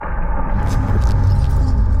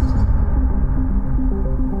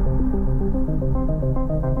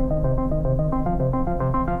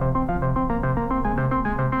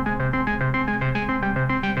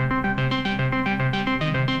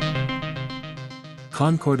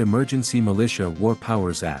CONCORD Emergency Militia War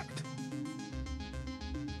Powers Act.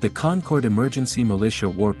 The CONCORD Emergency Militia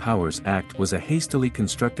War Powers Act was a hastily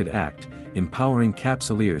constructed act, empowering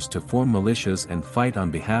Capsuleers to form militias and fight on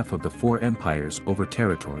behalf of the four empires over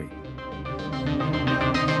territory.